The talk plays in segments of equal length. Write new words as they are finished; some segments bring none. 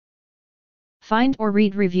Find or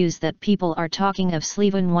read reviews that people are talking of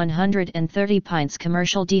Sleavon 130 pints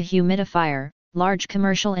commercial dehumidifier, large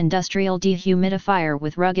commercial industrial dehumidifier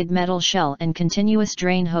with rugged metal shell and continuous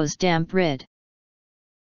drain hose damp rid.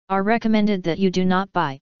 Are recommended that you do not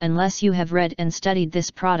buy, unless you have read and studied this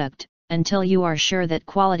product, until you are sure that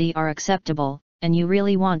quality are acceptable, and you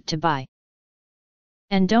really want to buy.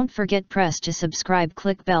 And don't forget press to subscribe,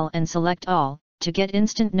 click bell and select all, to get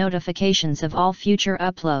instant notifications of all future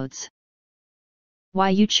uploads.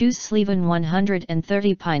 Why you choose Sleavon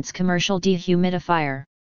 130 pints commercial dehumidifier.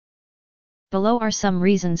 Below are some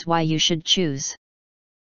reasons why you should choose.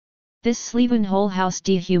 This Sleavon whole house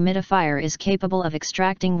dehumidifier is capable of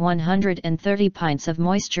extracting 130 pints of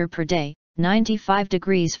moisture per day, 95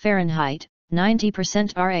 degrees Fahrenheit,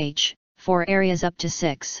 90% RH, for areas up to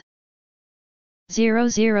 6,000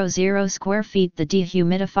 square feet. The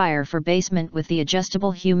dehumidifier for basement with the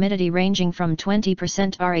adjustable humidity ranging from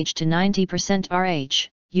 20% RH to 90% RH,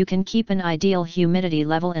 you can keep an ideal humidity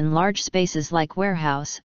level in large spaces like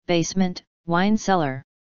warehouse, basement, wine cellar,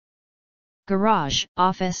 garage,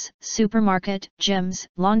 office, supermarket, gyms,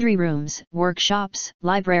 laundry rooms, workshops,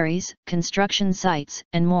 libraries, construction sites,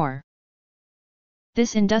 and more.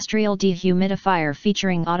 This industrial dehumidifier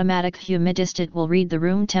featuring automatic humidistat will read the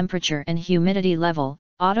room temperature and humidity level,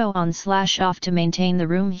 auto on/off to maintain the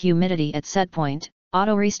room humidity at set point,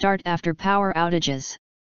 auto restart after power outages,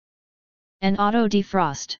 and auto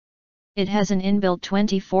defrost. It has an inbuilt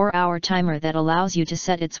 24-hour timer that allows you to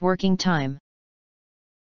set its working time.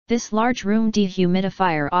 This large room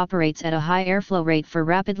dehumidifier operates at a high airflow rate for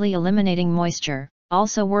rapidly eliminating moisture,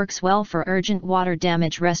 also works well for urgent water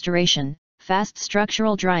damage restoration, fast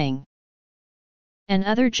structural drying, and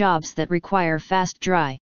other jobs that require fast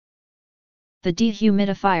dry. The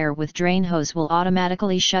dehumidifier with drain hose will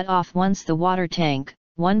automatically shut off once the water tank,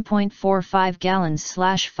 1.45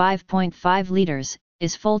 gallons/5.5 liters,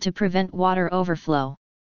 is full to prevent water overflow.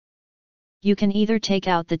 You can either take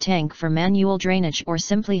out the tank for manual drainage or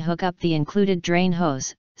simply hook up the included drain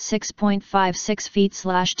hose, 6.56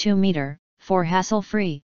 feet/2 meter, for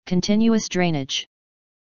hassle-free, continuous drainage.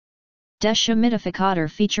 Dehumidifier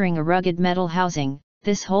featuring a rugged metal housing.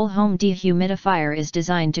 This whole home dehumidifier is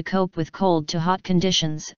designed to cope with cold to hot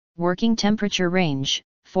conditions, working temperature range,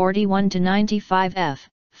 41 to 95 F,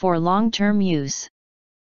 for long-term use.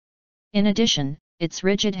 In addition, its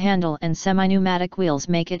rigid handle and semi-pneumatic wheels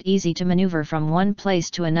make it easy to maneuver from one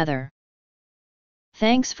place to another.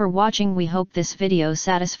 Thanks for watching. We hope this video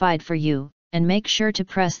satisfied for you, and make sure to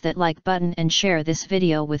press that like button and share this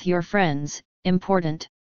video with your friends, important.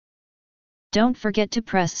 Don't forget to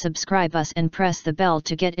press subscribe us and press the bell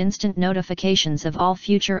to get instant notifications of all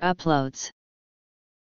future uploads.